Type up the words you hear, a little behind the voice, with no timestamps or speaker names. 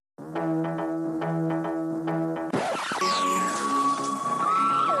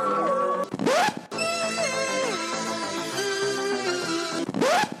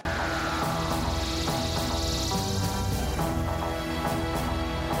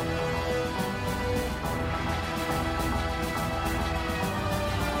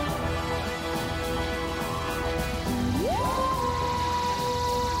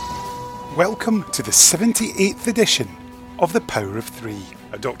Welcome to the 78th edition of The Power of Three,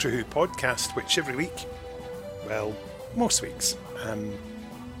 a Doctor Who podcast which every week, well, most weeks,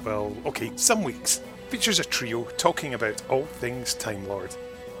 some weeks, features a trio talking about all things Time Lord.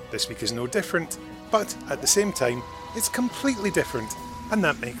 This week is no different, but at the same time, it's completely different, and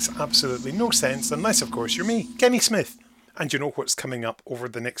that makes absolutely no sense unless, of course, you're me, Kenny Smith, and you know what's coming up over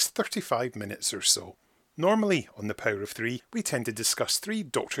the next 35 minutes or so. Normally, on The Power of Three, we tend to discuss 3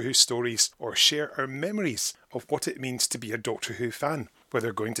 Doctor Who stories or share our memories of what it means to be a Doctor Who fan,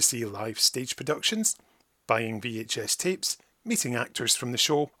 whether going to see live stage productions, buying VHS tapes, meeting actors from the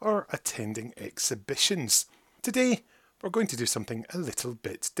show, or attending exhibitions. Today, we're going to do something a little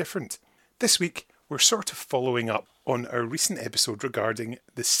bit different. This week, we're sort of following up on our recent episode regarding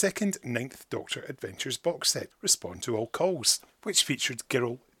the second Ninth Doctor Adventures box set, Respond to All Calls, which featured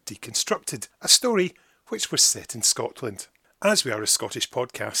Girl Deconstructed, a story which was set in Scotland. As we are a Scottish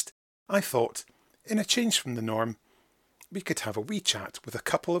podcast, I thought, in a change from the norm, we could have a wee chat with a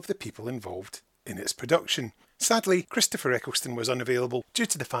couple of the people involved in its production. Sadly, Christopher Eccleston was unavailable due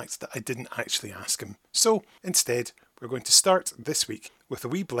to the fact that I didn't actually ask him. So, instead, we're going to start this week with a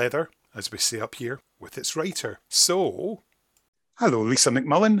wee blether, as we say up here, with its writer. So, hello Lisa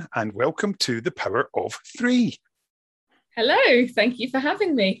McMullen, and welcome to The Power of Three. Hello, thank you for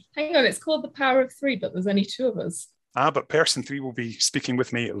having me. Hang on, it's called The Power of Three, but there's only 2 of us. But person 3 will be speaking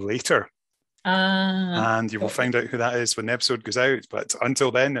with me later. And you will find out who that is when the episode goes out. But until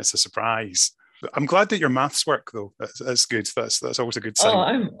then, it's a surprise. I'm glad that your maths work, though. That's good. That's always a good sign. Oh,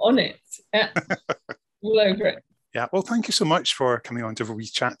 I'm on it. Yeah. All over it. Yeah, well, thank you so much for coming on to a wee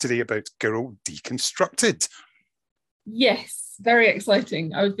chat today about Girl Deconstructed. Yes, very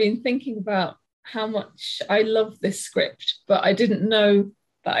exciting. I've been thinking about how much I love this script, but I didn't know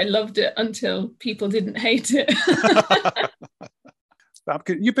that I loved it until people didn't hate it.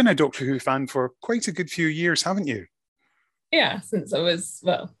 You've been a Doctor Who fan for quite a good few years, haven't you? Yeah, since I was,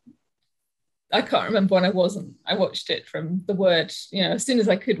 I can't remember when I wasn't. I watched it from the word, as soon as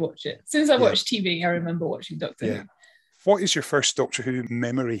I could watch it. As soon as I watched TV, I remember watching Doctor Who. What is your first Doctor Who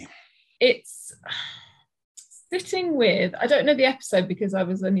memory? It's sitting with, I don't know the episode because I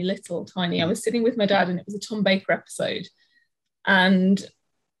was only little, tiny. I was sitting with my dad and it was a Tom Baker episode. And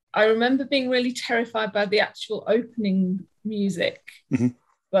I remember being really terrified by the actual opening music,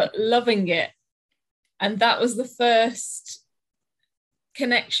 but loving it. And that was the first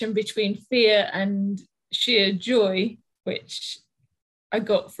connection between fear and sheer joy, which I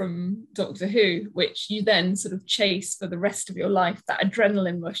got from Doctor Who, which you then sort of chase for the rest of your life, that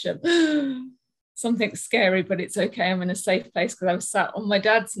adrenaline rush of something scary, but it's okay, I'm in a safe place, because I was sat on my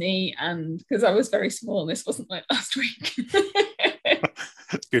dad's knee and because I was very small, this wasn't like last week.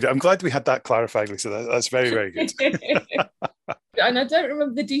 Good. I'm glad we had that clarified, Lisa. That's very, very good. And I don't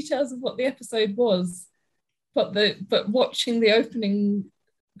remember the details of what the episode was, but watching the opening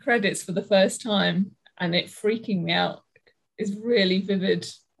credits for the first time and it freaking me out is really vivid.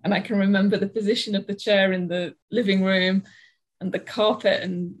 And I can remember the position of the chair in the living room and the carpet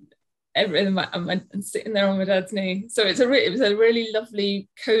and everything, and sitting there on my dad's knee. So it was a really lovely,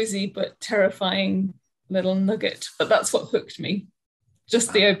 cozy but terrifying little nugget. But that's what hooked me,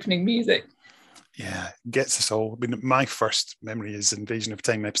 just the opening music. Yeah, gets us all. I mean, my first memory is Invasion of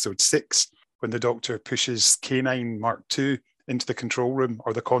Time episode 6, when the Doctor pushes K9 Mark II into the control room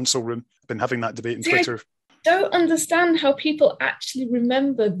or the console room. I've been having that debate on Twitter. I don't understand how people actually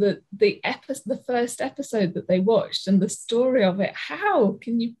remember the first episode that they watched and the story of it. How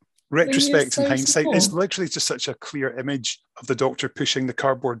can you? Retrospect and hindsight, it's literally just such a clear image of the Doctor pushing the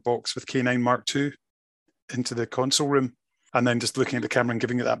cardboard box with K9 Mark II into the console room and then just looking at the camera and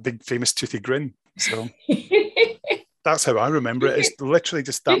giving it that big famous toothy grin. So that's how I remember it. It's literally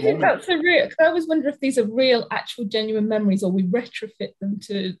just that moment. That's I always wonder if these are real, actual, genuine memories, or we retrofit them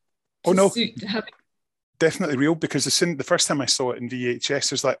to suit to have it. Definitely real, because the first time I saw it in VHS,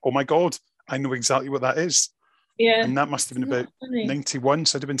 it was like, oh my God, I know exactly what that is. Yeah. And that must have been about 91,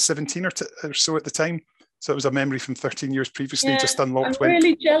 so I'd have been 17 or so at the time. So it was a memory from 13 years previously, just unlocked. I'm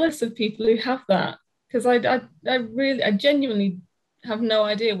really jealous of people who have that, because I genuinely have no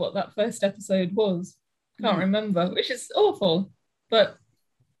idea what that first episode was. Can't remember, which is awful. But,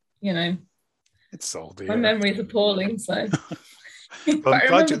 it's all there. My memory is appalling, so. Well, but I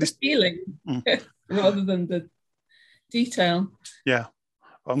remember the feeling rather than the detail. Yeah.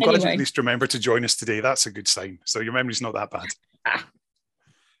 Well, I'm glad you at least remember to join us today. That's a good sign. So your memory's not that bad.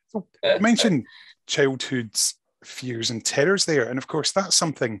 You mentioned childhood's fears and terrors there. And of course, that's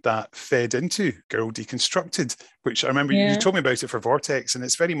something that fed into Girl Deconstructed, which I remember you told me about it for Vortex. And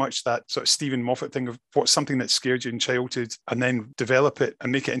it's very much that sort of Stephen Moffat thing of what's something that scared you in childhood and then develop it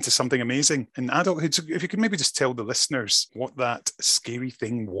and make it into something amazing in adulthood. So if you could maybe just tell the listeners what that scary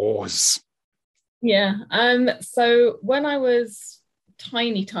thing was. Yeah. So when I was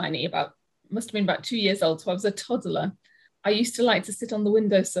tiny, must have been about 2 years old, so I was a toddler, I used to like to sit on the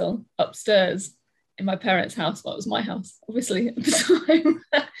windowsill upstairs in my parents' house. Well, it was my house, obviously, at the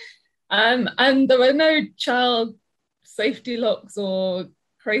time. And there were no child safety locks or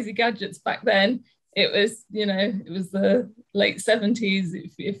crazy gadgets back then. It was, it was the late 70s.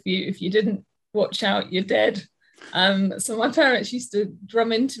 If you didn't watch out, you're dead. So my parents used to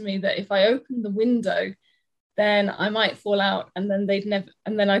drum into me that if I opened the window, then I might fall out, and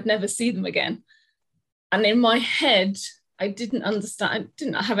then I'd never see them again. And in my head, I didn't understand. I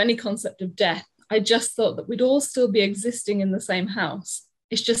didn't have any concept of death. I just thought that we'd all still be existing in the same house.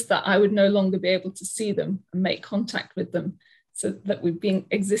 It's just that I would no longer be able to see them and make contact with them, so that we'd be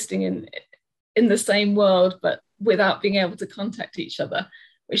existing in the same world, but without being able to contact each other,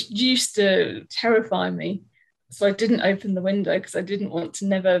 which used to terrify me. So I didn't open the window because I didn't want to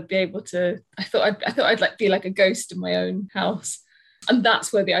never be able to. I thought I'd be like a ghost in my own house. And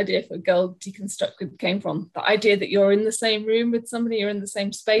that's where the idea for Girl Deconstructed came from. The idea that you're in the same room with somebody, you're in the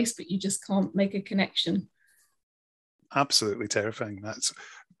same space, but you just can't make a connection. Absolutely terrifying.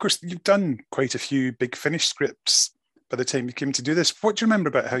 Of course, you've done quite a few Big Finish scripts by the time you came to do this. What do you remember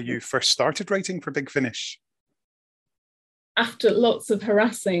about how you first started writing for Big Finish? After lots of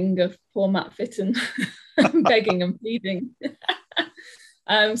harassing of poor Matt Fitton, begging and pleading.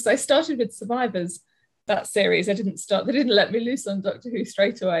 So I started with Survivors, that series. They didn't let me loose on Doctor Who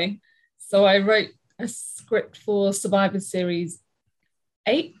straight away. So I wrote a script for Survivors series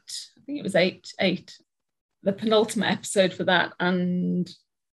 8. I think it was 8, the penultimate episode for that, and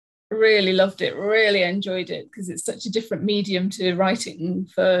really loved it, really enjoyed it, because it's such a different medium to writing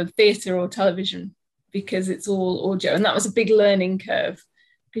for theatre or television, because it's all audio. And that was a big learning curve,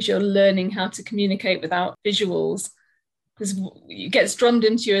 because you're learning how to communicate without visuals, because it gets drummed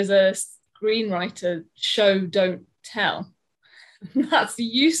into you as a screenwriter, show, don't tell. That's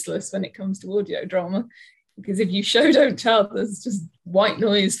useless when it comes to audio drama, because if you show, don't tell, there's just white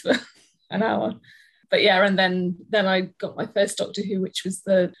noise for an hour. But yeah, and then I got my first Doctor Who, which was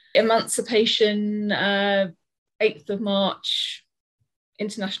the Emancipation 8th of March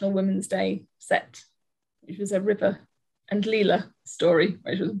International Women's Day set, which was a River and Leela story,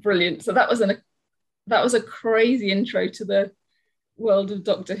 which was brilliant. So that was a crazy intro to the world of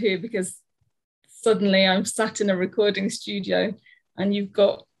Doctor Who, because suddenly I'm sat in a recording studio and you've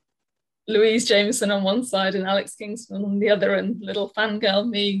got Louise Jameson on one side and Alex Kingston on the other, and little fangirl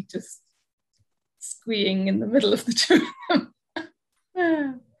me just squeeing in the middle of the two of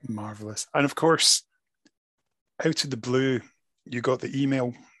them. Marvellous. And of course, out of the blue, you got the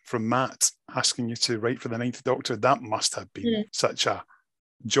email from Matt asking you to write for the Ninth Doctor. That must have been such a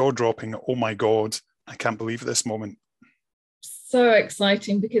jaw-dropping, oh my God, I can't believe this moment. So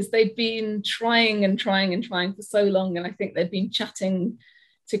exciting, because they'd been trying for so long, and I think they'd been chatting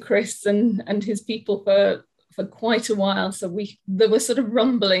to Chris and his people for quite a while. So there were sort of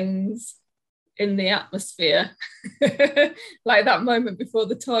rumblings in the atmosphere, like that moment before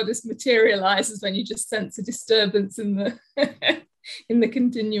the TARDIS materializes, when you just sense a disturbance in the in the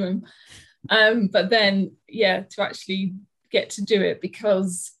continuum. But then, to actually get to do it,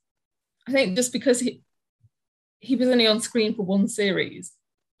 because I think just because he was only on screen for one series,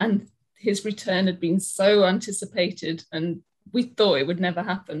 and his return had been so anticipated, and we thought it would never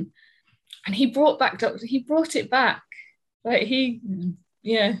happen. And he brought it back. Like he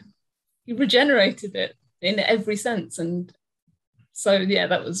regenerated it in every sense. And so,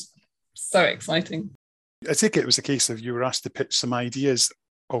 that was so exciting. I take it was a case of you were asked to pitch some ideas,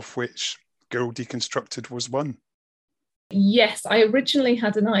 of which Girl Deconstructed was one. Yes, I originally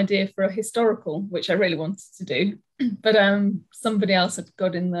had an idea for a historical, which I really wanted to do, but somebody else had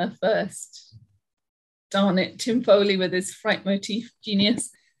got in there first. Darn it, Tim Foley with his fright motif genius.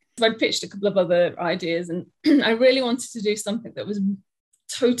 So I'd pitched a couple of other ideas, and I really wanted to do something that was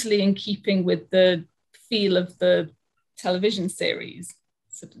totally in keeping with the feel of the television series,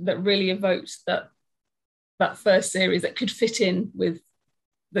 so that really evoked that first series, that could fit in with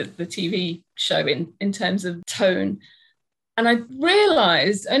the TV show in terms of tone. And I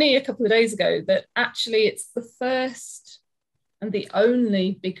realised only a couple of days ago that actually it's the first and the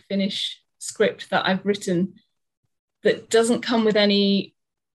only Big Finish script that I've written that doesn't come with any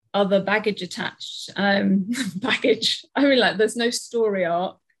other baggage attached. Baggage. I mean, like, there's no story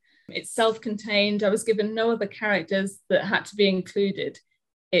arc. It's self-contained. I was given no other characters that had to be included.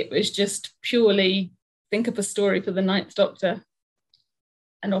 It was just purely think up a story for the Ninth Doctor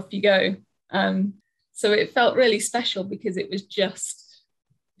and off you go. So it felt really special because it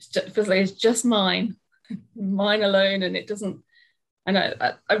feels like it's just mine alone, and it doesn't. And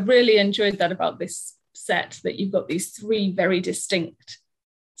I really enjoyed that about this set, that you've got these three very distinct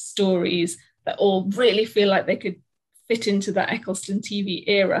stories that all really feel like they could fit into that Eccleston TV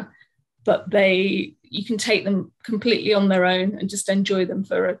era, but you can take them completely on their own and just enjoy them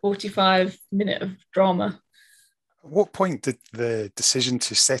for a 45-minute of drama. At what point did the decision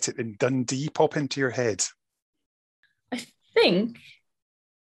to set it in Dundee pop into your head? I think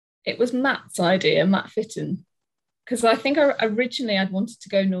it was Matt's idea, Matt Fitton, because I think originally I'd wanted to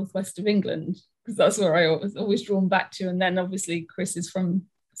go northwest of England because that's where I was always drawn back to. And then obviously Chris is from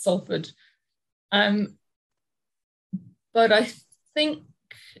Salford. But I think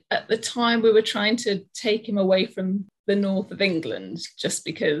at the time we were trying to take him away from the north of England just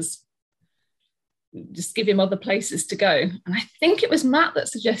give him other places to go. And I think it was Matt that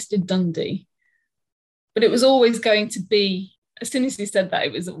suggested Dundee, but it was always going to be, as soon as he said that,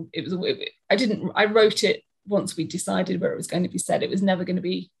 I wrote it once we decided where it was going to be set. It was never going to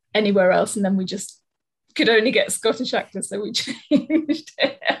be anywhere else. And then we just could only get Scottish actors, so we changed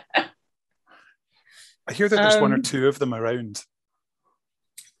it. I hear that there's one or two of them around.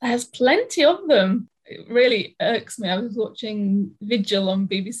 There's plenty of them. It really irks me. I was watching Vigil on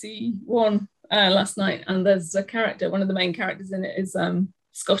BBC One last night, and there's a character, one of the main characters in it is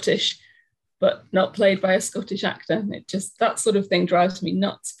Scottish, but not played by a Scottish actor. And it just, that sort of thing drives me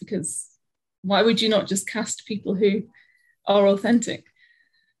nuts, because why would you not just cast people who are authentic?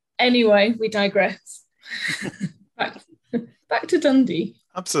 Anyway, we digress. back to Dundee.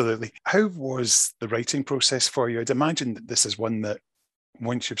 Absolutely. How was the writing process for you? I'd imagine that this is one that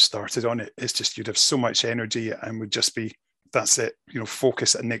once you've started on it, it's just, you'd have so much energy and would just be, that's it,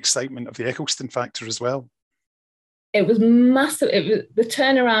 focus and the excitement of the Eccleston factor as well. It was massive. The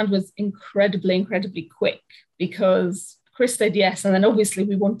turnaround was incredibly quick, because Chris said yes, and then obviously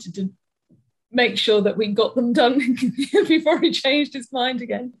we wanted to make sure that we got them done before he changed his mind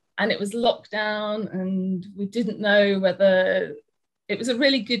again. And it was lockdown, and we didn't know whether it was a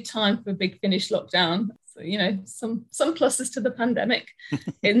really good time for a Big Finish lockdown. So, some pluses to the pandemic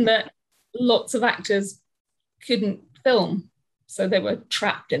in that lots of actors couldn't film. So they were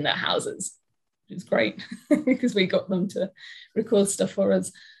trapped in their houses, which was great because we got them to record stuff for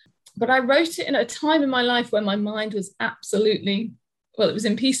us. But I wrote it in a time in my life where my mind was absolutely, it was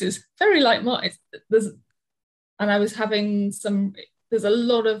in pieces, very like mine. And I was having there's a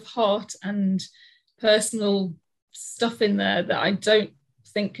lot of heart and personal stuff in there that I don't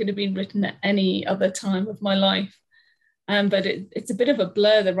think could have been written at any other time of my life. But it's a bit of a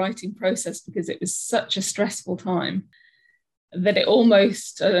blur, the writing process, because it was such a stressful time that it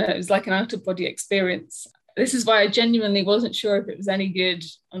almost, it was like an out-of-body experience. This is why I genuinely wasn't sure if it was any good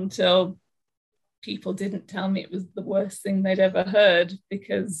until people didn't tell me it was the worst thing they'd ever heard,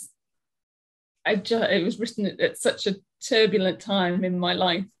 because it was written at such a turbulent time in my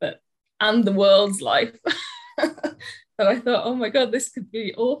life and the world's life that I thought, oh my God, this could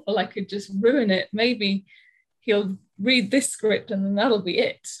be awful. I could just ruin it. Maybe he'll read this script and then that'll be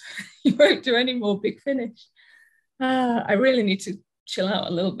it. He won't do any more Big Finish. I really need to chill out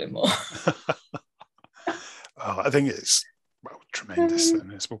a little bit more. I think it's tremendous.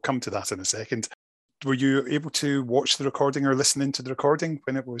 And we'll come to that in a second. Were you able to watch the recording or listen into the recording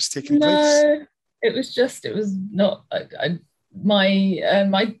when it was taking place? No, it was not.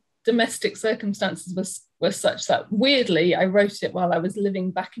 My domestic circumstances were such that, weirdly, I wrote it while I was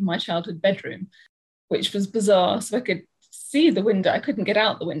living back in my childhood bedroom, which was bizarre. So I could see the window. I couldn't get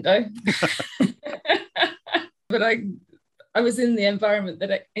out the window. But I was in the environment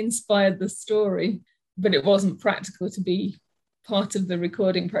that inspired the story, but it wasn't practical to be part of the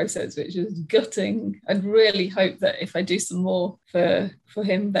recording process, which is gutting. I'd really hope that if I do some more for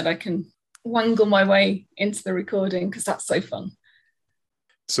him, that I can wangle my way into the recording, because that's so fun.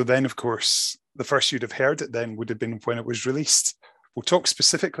 So then, of course, the first you'd have heard it then would have been when it was released. We'll talk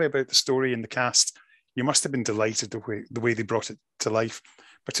specifically about the story and the cast. You must have been delighted the way they brought it to life.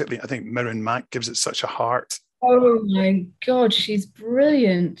 Particularly, I think Mirren Mack gives it such a heart. Oh my God, she's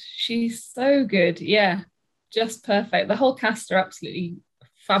brilliant. She's so good. Yeah, just perfect. The whole cast are absolutely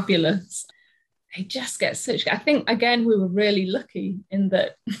fabulous. They just get such... I think, again, we were really lucky in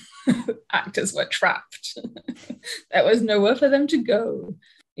that actors were trapped. There was nowhere for them to go.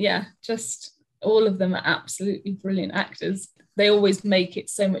 Yeah, just all of them are absolutely brilliant actors. They always make it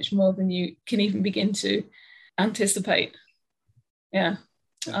so much more than you can even begin to anticipate. Yeah.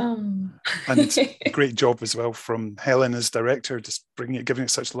 And great job as well from Helen as director, just giving it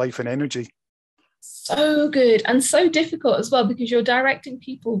such life and energy. So good, and so difficult as well, because you're directing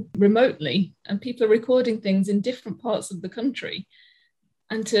people remotely and people are recording things in different parts of the country,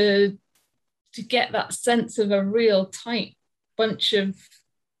 and to get that sense of a real tight bunch of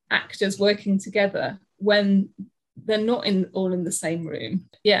actors working together when they're not all in the same room.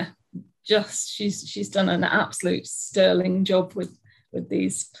 Yeah, just she's done an absolute sterling job with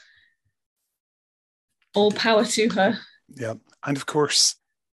these. All power to her. Yeah, and of course,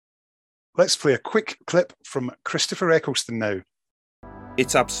 let's play a quick clip from Christopher Eccleston now.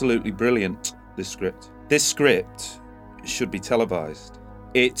 It's absolutely brilliant, this script. This script should be televised.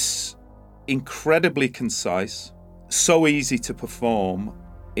 It's incredibly concise, so easy to perform.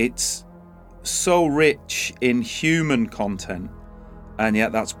 It's so rich in human content, and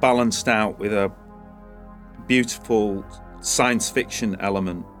yet that's balanced out with a beautiful science fiction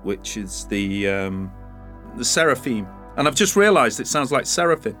element, which is the seraphim. And I've just realised it sounds like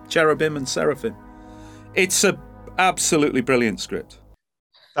seraphim, cherubim and seraphim. It's a absolutely brilliant script.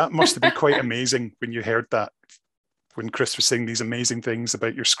 That must have been quite amazing when you heard that, when Chris was saying these amazing things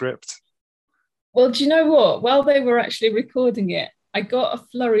about your script. Well, do you know what? While they were actually recording it, I got a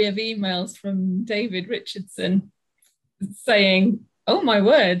flurry of emails from David Richardson saying, oh my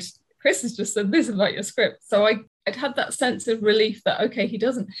word, Chris has just said this about your script. So I'd had that sense of relief that, okay, he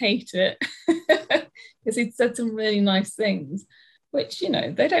doesn't hate it, because he'd said some really nice things, which,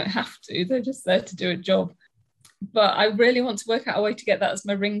 they don't have to. They're just there to do a job. But I really want to work out a way to get that as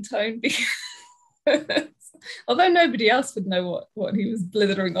my ringtone, because although nobody else would know what he was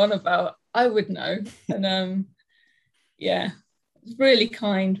blithering on about, I would know. And really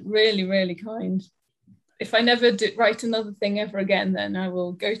kind, really, really kind. If I never write another thing ever again, then I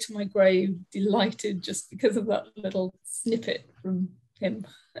will go to my grave delighted just because of that little snippet from him.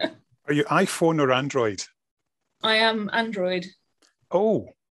 Are you iPhone or Android? I am Android. Oh,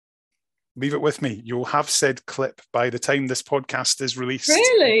 leave it with me. You'll have said clip by the time this podcast is released.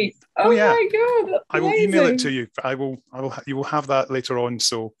 Really? Oh yeah. My God, that's I will amazing. email it to you. You will have that later on.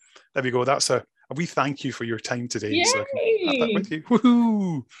 So there we go. That's a wee thank you for your time today. Yay! So I can have that with you.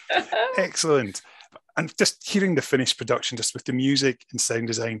 Woohoo! Excellent. And just hearing the finished production, just with the music and sound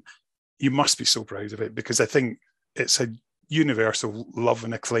design, you must be so proud of it, because I think it's a universal love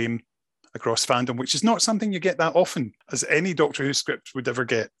and acclaim across fandom, which is not something you get that often, as any Doctor Who script would ever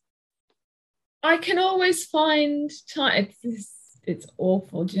get. I can always find time. It's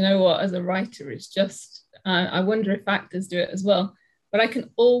awful. Do you know what? As a writer, it's just, I wonder if actors do it as well. But I can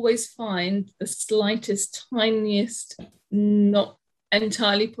always find the slightest, tiniest, not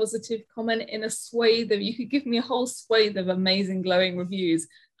entirely positive comment in a swathe of, you could give me a whole swathe of amazing glowing reviews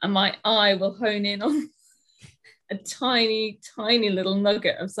and my eye will hone in on a tiny, tiny little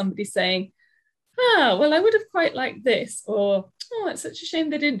nugget of somebody saying, well, I would have quite liked this, or, oh, it's such a shame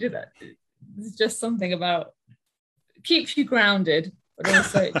they didn't do that. It's just something about, keeps you grounded, but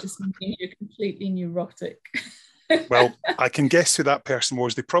also it just means you're completely neurotic. Well, I can guess who that person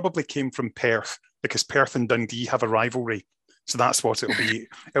was. They probably came from Perth, because Perth and Dundee have a rivalry. So that's what it'll be.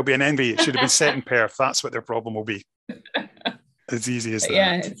 It'll be an envy. It should have been set in Perth. That's what their problem will be. As easy as that.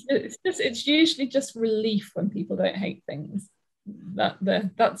 Yeah, it's usually just relief when people don't hate things.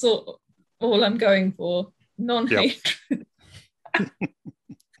 That's all I'm going for. Non-hatred.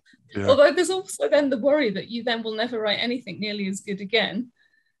 Yeah. Although there's also then the worry that you then will never write anything nearly as good again.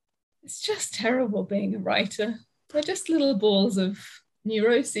 It's just terrible being a writer. They're just little balls of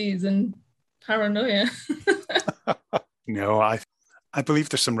neuroses and paranoia. No, I believe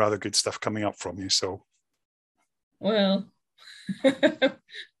there's some rather good stuff coming up from you. So, well,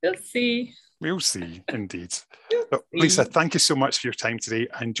 we'll see. We'll see, indeed. But Lisa, thank you so much for your time today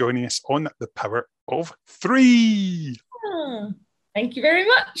and joining us on The Power of Three. Thank you very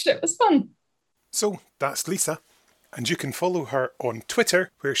much. It was fun. So that's Lisa. And you can follow her on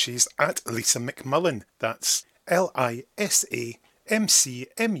Twitter, where she's at Lisa McMullin. That's LISAMCMULLIN.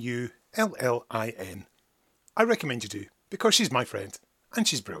 I recommend you do, because she's my friend, and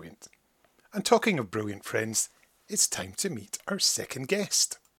she's brilliant. And talking of brilliant friends, it's time to meet our second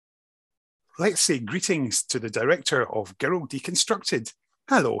guest. Let's say greetings to the director of Girl Deconstructed.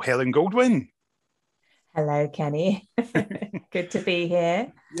 Hello, Helen Goldwyn. Hello, Kenny. Good to be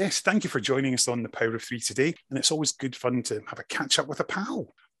here. Yes, thank you for joining us on The Power of Three today. And it's always good fun to have a catch up with a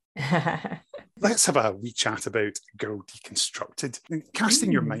pal. Let's have a wee chat about Girl Deconstructed.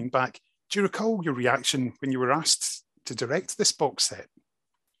 Casting your mind back, do you recall your reaction when you were asked to direct this box set?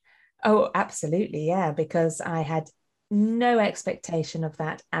 Oh, absolutely, yeah, because I had no expectation of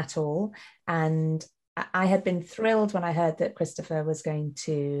that at all. And I had been thrilled when I heard that Christopher was going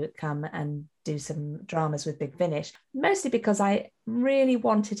to come and do some dramas with Big Finish, mostly because I really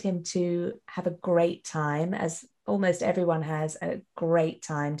wanted him to have a great time, as almost everyone has a great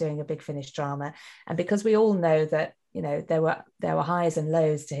time doing a Big Finish drama. And because we all know that, you know, there were highs and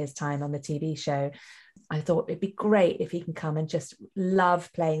lows to his time on the TV show, I thought it'd be great if he can come and just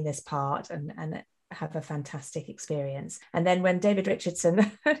love playing this part and have a fantastic experience. And then when David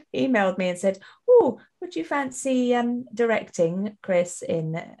Richardson emailed me and said, oh, would you fancy directing Chris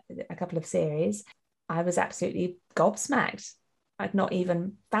in a couple of series? I was absolutely gobsmacked. I'd not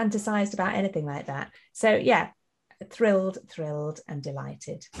even fantasized about anything like that. So yeah, thrilled and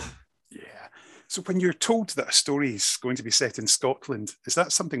delighted. Yeah. So when you're told that a story is going to be set in Scotland, is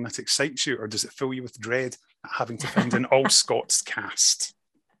that something that excites you, or does it fill you with dread at having to find an all-Scots cast?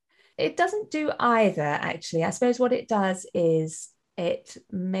 It doesn't do either, actually. I suppose what it does is it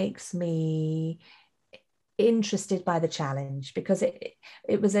makes me interested by the challenge, because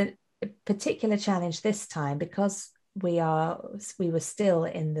it was a particular challenge this time, because we were still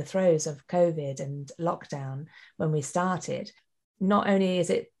in the throes of COVID and lockdown when we started. Not only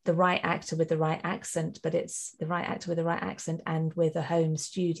is it the right actor with the right accent, but it's the right actor with the right accent and with a home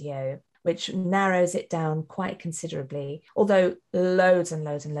studio, which narrows it down quite considerably. Although loads and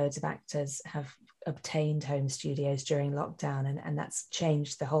loads and loads of actors have obtained home studios during lockdown, and that's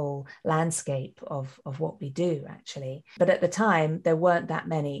changed the whole landscape of what we do, actually. But at the time, there weren't that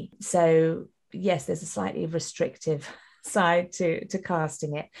many. So yes, there's a slightly restrictive side to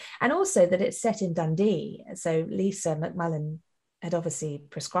casting it. And also that it's set in Dundee. So Lisa McMullen had obviously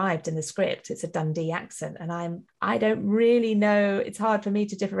prescribed in the script, it's a Dundee accent, and I don't really know, it's hard for me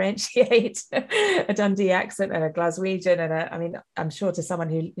to differentiate a Dundee accent and a Glaswegian, and I'm sure to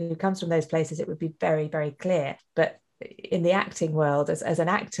someone who comes from those places it would be very, very clear. But in the acting world, as an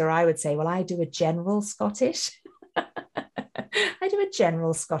actor, I would say, well, I do a general Scottish. I do a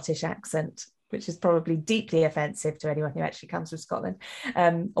general Scottish accent, which is probably deeply offensive to anyone who actually comes from Scotland.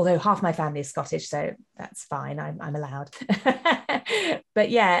 Although half my family is Scottish, so that's fine, I'm allowed. But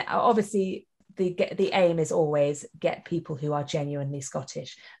yeah, obviously the aim is always get people who are genuinely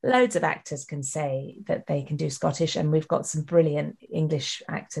Scottish. Loads of actors can say that they can do Scottish, and we've got some brilliant English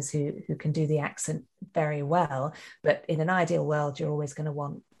actors who can do the accent very well. But in an ideal world, you're always going to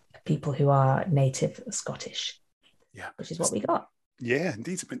want people who are native Scottish, yeah, which is what we got. Yeah,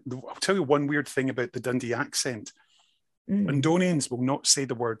 indeed. I'll tell you one weird thing about the Dundee accent. Londonians will not say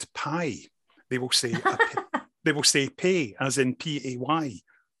the word pie. They will say they will say pay, as in P-A-Y.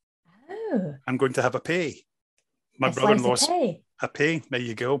 Oh. I'm going to have a pay. My brother-in-law's a pay. There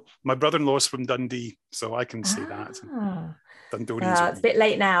you go. My brother-in-law's from Dundee, so I can say that. Dundonians. It's a bit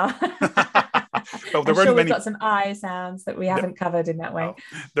late now. Well, I'm sure we've got some I sounds that we haven't covered in that way. Well,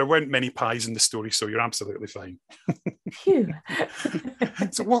 there weren't many pies in the story, so you're absolutely fine. Phew.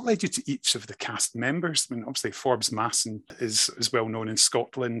 So what led you to each of the cast members? I mean, obviously Forbes Masson is well known in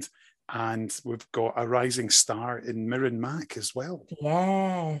Scotland, and we've got a rising star in Mirren Mack as well.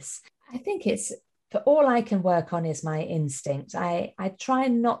 Yes. I think all I can work on is my instinct. I try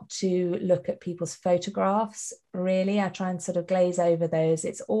not to look at people's photographs, really. I try and sort of glaze over those.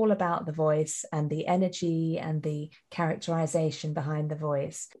 It's all about the voice and the energy and the characterization behind the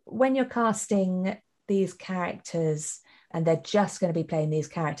voice. When you're casting these characters and they're just going to be playing these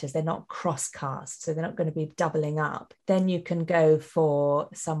characters, they're not cross-cast, so they're not going to be doubling up, then you can go for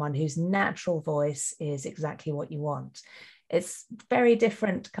someone whose natural voice is exactly what you want. It's very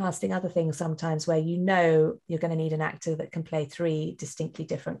different casting other things sometimes, where you know you're going to need an actor that can play 3 distinctly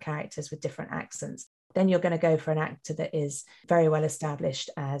different characters with different accents. Then you're going to go for an actor that is very well established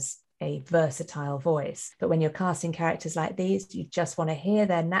as a versatile voice. But when you're casting characters like these, you just want to hear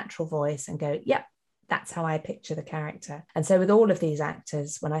their natural voice and go, yep, that's how I picture the character. And so with all of these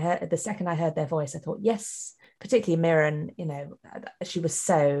actors, the second I heard their voice, I thought, yes, particularly Mirren, she was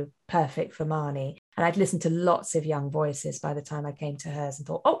so perfect for Marnie. And I'd listened to lots of young voices by the time I came to hers and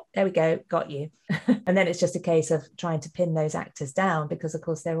thought, oh, there we go, got you. And then it's just a case of trying to pin those actors down, because of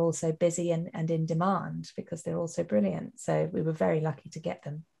course they're all so busy and in demand, because they're all so brilliant. So we were very lucky to get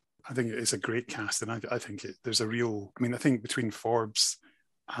them. I think it's a great cast, and I think there's a real, I think between Forbes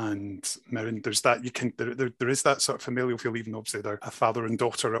and Mirren, there's that, there is that sort of familial feel, even though obviously they're a father and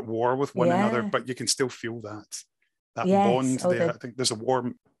daughter at war with one another, but you can still feel that bond there. I think there's a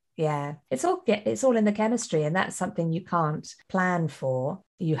warm. Yeah, it's all in the chemistry, and that's something you can't plan for.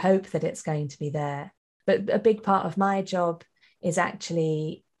 You hope that it's going to be there. But a big part of my job is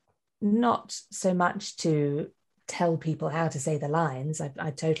actually not so much to tell people how to say the lines.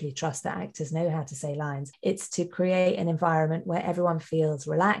 I totally trust that actors know how to say lines. It's to create an environment where everyone feels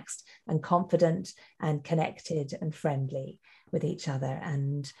relaxed and confident and connected and friendly with each other.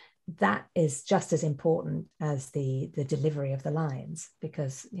 And that is just as important as the delivery of the lines,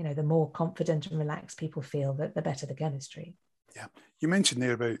 because, you know, the more confident and relaxed people feel, that the better the chemistry. Yeah. You mentioned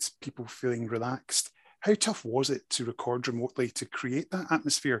there about people feeling relaxed. How tough was it to record remotely to create that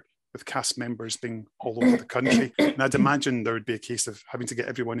atmosphere with cast members being all over the country? And I'd imagine there would be a case of having to get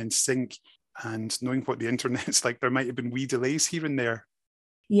everyone in sync, and knowing what the internet's like, there might have been wee delays here and there.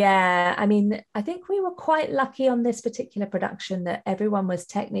 Yeah, I mean, I think we were quite lucky on this particular production that everyone was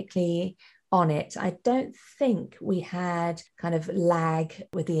technically on it. I don't think we had kind of lag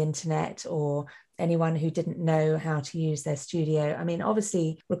with the internet or anyone who didn't know how to use their studio. I mean,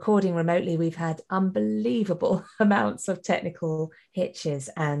 obviously, recording remotely, we've had unbelievable amounts of technical hitches,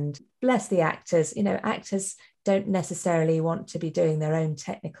 and bless the actors. You know, actors don't necessarily want to be doing their own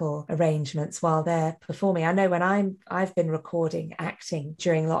technical arrangements while they're performing. I know when I've been recording acting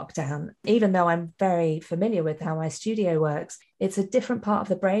during lockdown, even though I'm very familiar with how my studio works, it's a different part of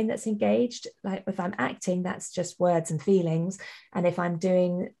the brain that's engaged. Like if I'm acting, that's just words and feelings. And if I'm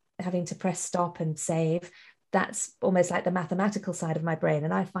having to press stop and save, that's almost like the mathematical side of my brain.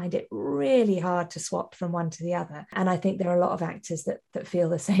 And I find it really hard to swap from one to the other. And I think there are a lot of actors that feel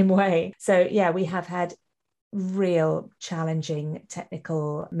the same way. So yeah, we have had real challenging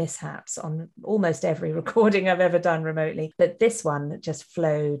technical mishaps on almost every recording I've ever done remotely, but this one just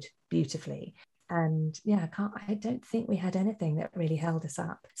flowed beautifully. And yeah, I don't think we had anything that really held us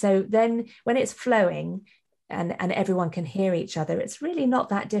up. So then when it's flowing and everyone can hear each other, it's really not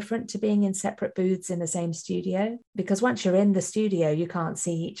that different to being in separate booths in the same studio, because once you're in the studio, you can't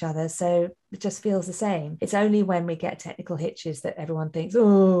see each other. So it just feels the same. It's only when we get technical hitches that everyone thinks,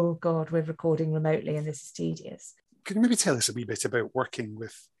 oh God, we're recording remotely and this is tedious. Can you maybe tell us a wee bit about working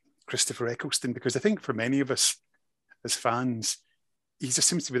with Christopher Eccleston? Because I think for many of us as fans, he just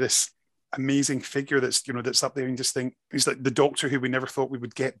seems to be this amazing figure that's up there, and just think he's like the Doctor who we never thought we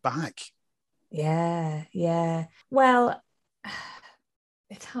would get back. Yeah. Well,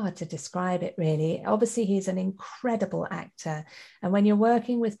 it's hard to describe it really. Obviously, he's an incredible actor. And when you're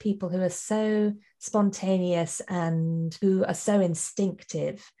working with people who are so spontaneous and who are so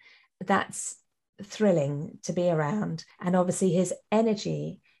instinctive, that's thrilling to be around. And obviously, his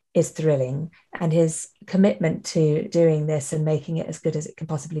energy is thrilling, and his commitment to doing this and making it as good as it can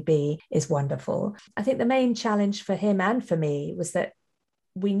possibly be is wonderful. I think the main challenge for him and for me was that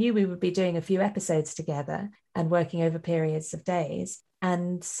we knew we would be doing a few episodes together and working over periods of days.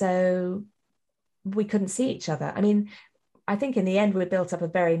 And so we couldn't see each other. I mean, I think in the end, we built up a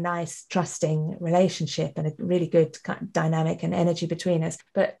very nice, trusting relationship and a really good kind of dynamic and energy between us.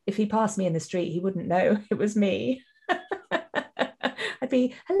 But if he passed me in the street, he wouldn't know it was me. I'd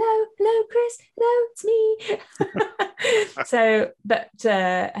be, hello, Chris, hello, it's me. So, but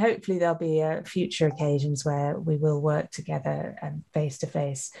hopefully there'll be future occasions where we will work together and face to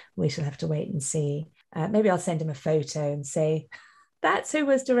face. We shall have to wait and see. Maybe I'll send him a photo and say, that's who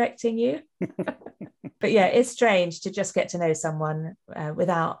was directing you. But yeah, it's strange to just get to know someone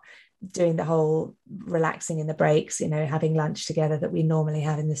without doing the whole relaxing in the breaks, having lunch together that we normally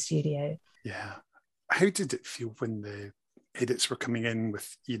have in the studio. Yeah. How did it feel when the edits were coming in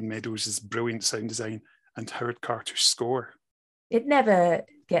with Ian Meadows' brilliant sound design and Howard Carter's score? It never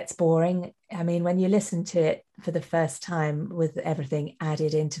gets boring. I mean, when you listen to it for the first time with everything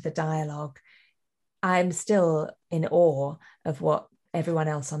added into the dialogue, I'm still in awe of what everyone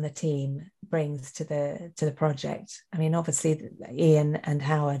else on the team brings to the project. I mean, obviously Ian and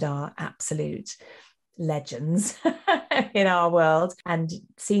Howard are absolute legends in our world and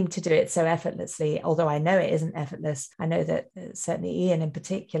seem to do it so effortlessly, although I know it isn't effortless. I know that certainly Ian in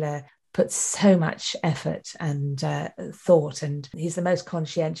particular puts so much effort and thought, and he's the most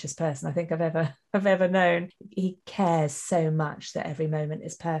conscientious person I think I've ever known. He cares so much that every moment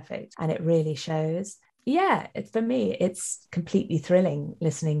is perfect, and it really shows. Yeah, for me, it's completely thrilling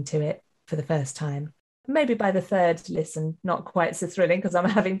listening to it for the first time. Maybe by the third listen, not quite so thrilling, because I'm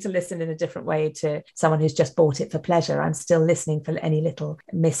having to listen in a different way to someone who's just bought it for pleasure. I'm still listening for any little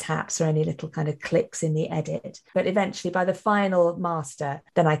mishaps or any little kind of clicks in the edit. But eventually, by the final master,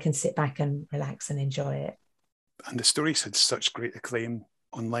 then I can sit back and relax and enjoy it. And the story's had such great acclaim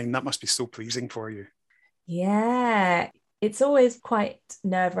online. That must be so pleasing for you. Yeah. It's always quite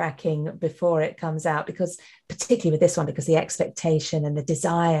nerve-wracking before it comes out, because particularly with this one, because the expectation and the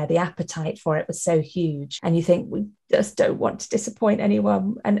desire, the appetite for it was so huge. And you think, we just don't want to disappoint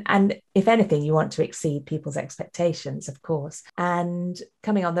anyone. And if anything, you want to exceed people's expectations, of course. And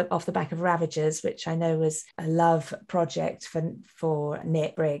coming off the back of Ravagers, which I know was a love project for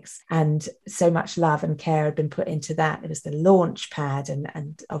Nick Briggs, and so much love and care had been put into that. It was the launch pad,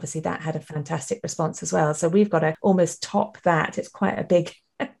 and obviously that had a fantastic response as well. So we've got to almost top that. It's quite a big,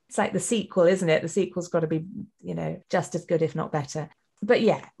 it's like the sequel, isn't it? The sequel's got to be, just as good, if not better. But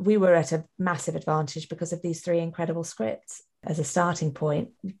yeah, we were at a massive advantage because of these 3 incredible scripts. As a starting point,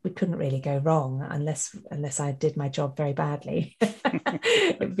 we couldn't really go wrong unless I did my job very badly.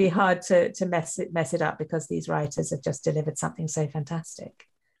 It'd be hard to mess it up, because these writers have just delivered something so fantastic.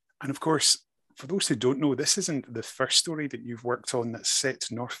 And of course, for those who don't know, this isn't the first story that you've worked on that's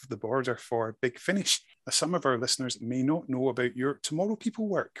set north of the border for Big Finish. As some of our listeners may not know about your Tomorrow People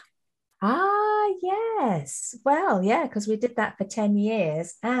work. Yes. Well, yeah, because we did that for 10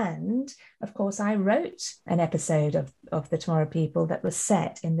 years. And of course, I wrote an episode of the Tomorrow People that was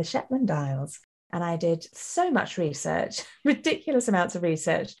set in the Shetland Isles. And I did so much research, ridiculous amounts of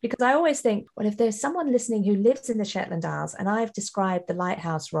research, because I always think, well, if there's someone listening who lives in the Shetland Isles and I've described the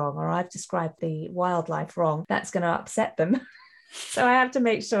lighthouse wrong, or I've described the wildlife wrong, that's going to upset them. So I have to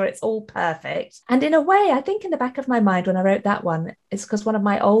make sure it's all perfect. And in a way, I think in the back of my mind when I wrote that one, it's because one of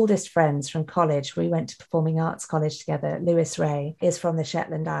my oldest friends from college, we went to Performing Arts College together, Lewis Ray, is from the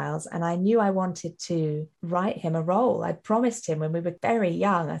Shetland Isles. And I knew I wanted to write him a role. I promised him when we were very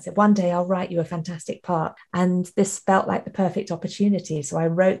young, I said, one day I'll write you a fantastic part. And this felt like the perfect opportunity. So I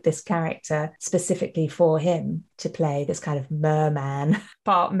wrote this character specifically for him to play, this kind of merman,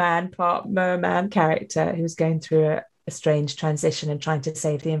 part merman character who's going through a strange transition and trying to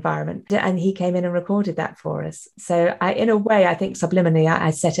save the environment. And he came in and recorded that for us. So in a way, I think subliminally,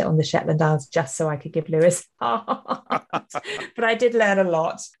 I set it on the Shetland Isles just so I could give Lewis heart. But I did learn a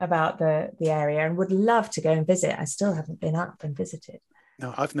lot about the area and would love to go and visit. I still haven't been up and visited.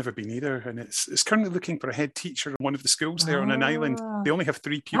 No, I've never been either. And it's currently looking for a head teacher in one of the schools there on an island. They only have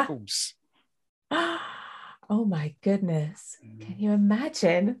 3 pupils. Oh my goodness. Can you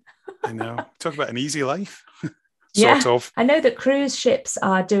imagine? I know. Talk about an easy life. Sort of. I know that cruise ships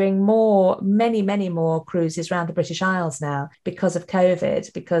are doing many, many more cruises around the British Isles now because of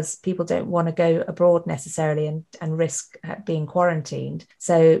COVID, because people don't want to go abroad necessarily and risk being quarantined.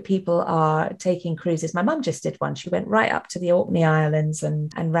 So people are taking cruises. My mum just did one. She went right up to the Orkney Islands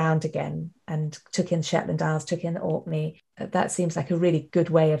and round again, and took in Shetland Isles, took in the Orkney. That seems like a really good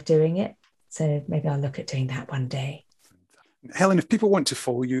way of doing it. So maybe I'll look at doing that one day. Helen, if people want to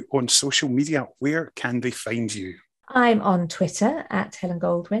follow you on social media, where can they find you? I'm on Twitter at Helen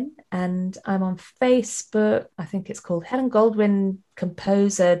Goldwyn, and I'm on Facebook. I think it's called Helen Goldwyn,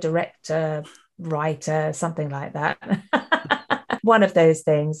 composer, director, writer, something like that. One of those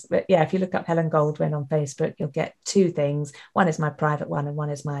things. But yeah, if you look up Helen Goldwyn on Facebook, you'll get 2 things. One is my private one and one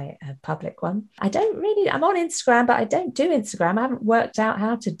is my public one. I'm on Instagram, but I don't do Instagram. I haven't worked out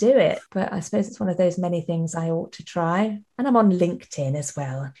how to do it, but I suppose it's one of those many things I ought to try. And I'm on LinkedIn as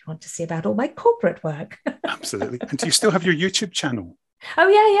well, if you want to see about all my corporate work. Absolutely. And do you still have your YouTube channel? Oh,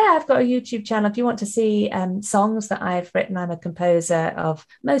 yeah. I've got a YouTube channel. If you want to see songs that I've written, I'm a composer of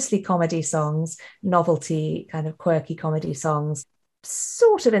mostly comedy songs, novelty, kind of quirky comedy songs,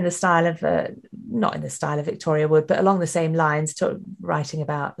 sort of in the style of, not in the style of Victoria Wood, but along the same lines, writing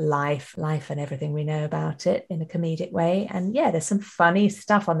about life and everything we know about it in a comedic way. And yeah, there's some funny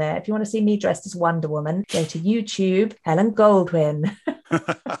stuff on there. If you want to see me dressed as Wonder Woman, go to YouTube, Helen Goldwyn.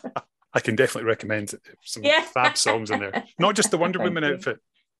 I can definitely recommend some fab songs in there. Not just the Wonder Woman outfit,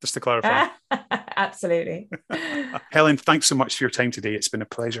 just to clarify. Absolutely. Helen, thanks so much for your time today. It's been a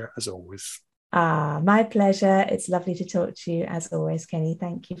pleasure as always. My pleasure. It's lovely to talk to you as always, Kenny.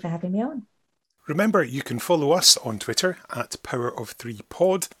 Thank you for having me on. Remember, you can follow us on Twitter at Power of 3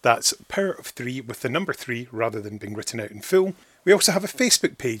 Pod. That's Power of 3 with the number 3 rather than being written out in full. We also have a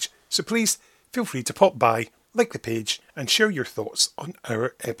Facebook page, so please feel free to pop by, like the page, and share your thoughts on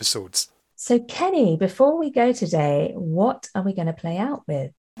our episodes. So, Kenny, before we go today, what are we going to play out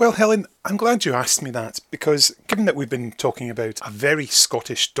with? Well, Helen, I'm glad you asked me that, because given that we've been talking about a very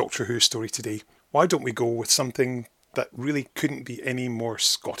Scottish Doctor Who story today, why don't we go with something that really couldn't be any more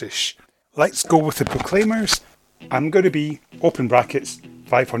Scottish? Let's go with the Proclaimers. I'm going to be, open brackets,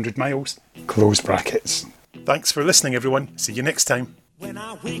 500 miles, close brackets. Thanks for listening, everyone. See you next time. When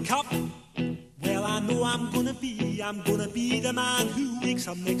I wake up, well, I know I'm gonna be the man who wakes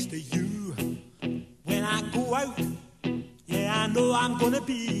up next to you. When I go out, yeah, I know I'm gonna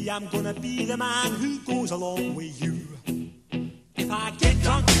be the man who goes along with you. If I get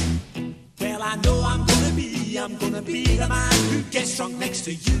drunk, well, I know I'm gonna be I'm gonna be the man who gets drunk next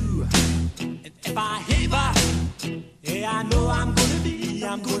to you. And if I heaver, yeah, I know I'm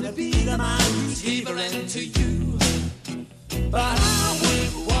gonna be the man who's heavering to you. But I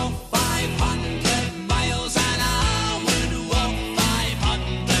would walk 500